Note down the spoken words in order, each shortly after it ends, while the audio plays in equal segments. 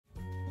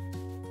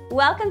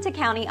Welcome to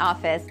County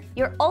Office,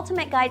 your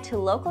ultimate guide to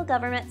local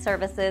government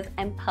services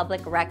and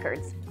public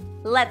records.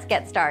 Let's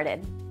get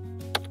started.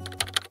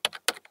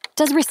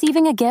 Does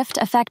receiving a gift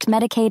affect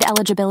Medicaid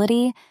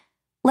eligibility?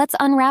 Let's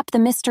unwrap the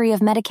mystery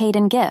of Medicaid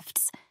and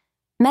gifts.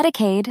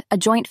 Medicaid, a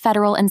joint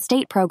federal and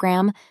state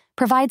program,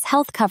 provides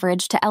health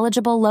coverage to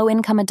eligible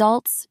low-income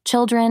adults,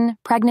 children,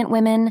 pregnant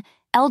women,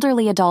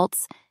 elderly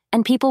adults,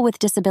 and people with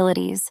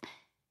disabilities.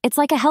 It's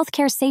like a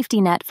healthcare safety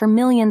net for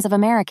millions of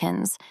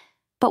Americans.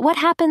 But what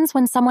happens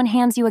when someone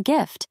hands you a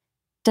gift?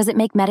 Does it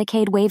make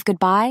Medicaid wave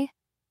goodbye?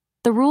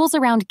 The rules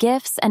around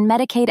gifts and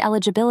Medicaid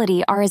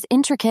eligibility are as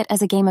intricate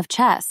as a game of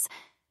chess.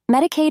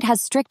 Medicaid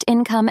has strict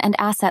income and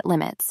asset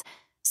limits.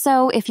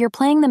 So if you're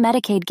playing the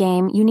Medicaid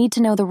game, you need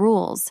to know the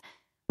rules.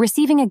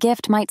 Receiving a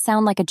gift might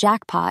sound like a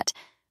jackpot,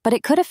 but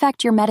it could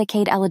affect your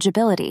Medicaid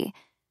eligibility.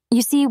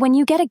 You see, when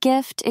you get a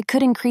gift, it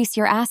could increase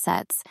your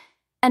assets.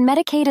 And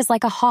Medicaid is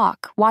like a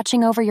hawk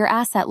watching over your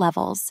asset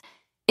levels.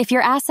 If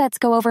your assets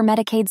go over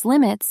Medicaid's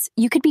limits,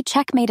 you could be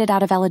checkmated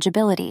out of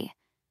eligibility.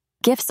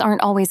 Gifts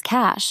aren't always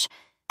cash.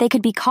 They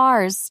could be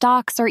cars,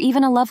 stocks, or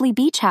even a lovely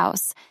beach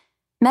house.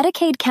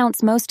 Medicaid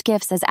counts most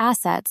gifts as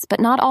assets, but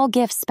not all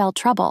gifts spell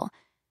trouble.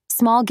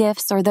 Small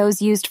gifts or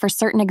those used for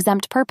certain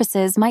exempt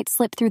purposes might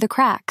slip through the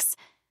cracks.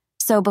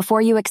 So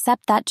before you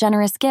accept that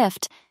generous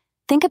gift,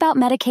 think about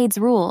Medicaid's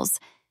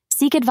rules.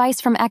 Seek advice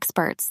from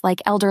experts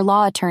like elder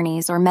law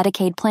attorneys or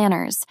Medicaid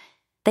planners.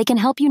 They can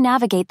help you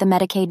navigate the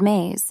Medicaid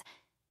maze.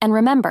 And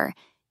remember,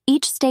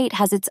 each state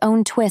has its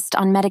own twist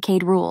on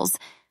Medicaid rules.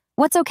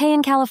 What's okay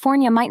in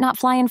California might not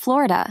fly in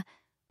Florida.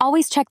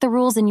 Always check the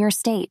rules in your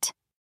state.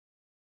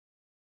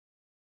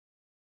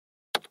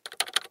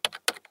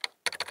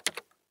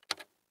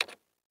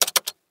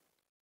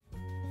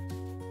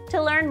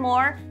 To learn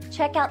more,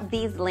 check out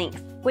these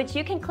links, which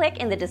you can click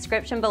in the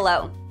description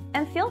below.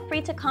 And feel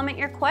free to comment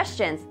your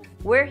questions.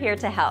 We're here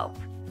to help.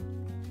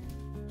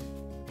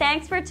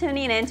 Thanks for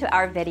tuning in to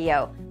our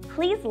video.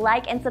 Please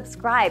like and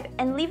subscribe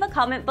and leave a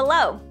comment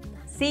below.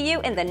 See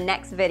you in the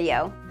next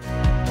video.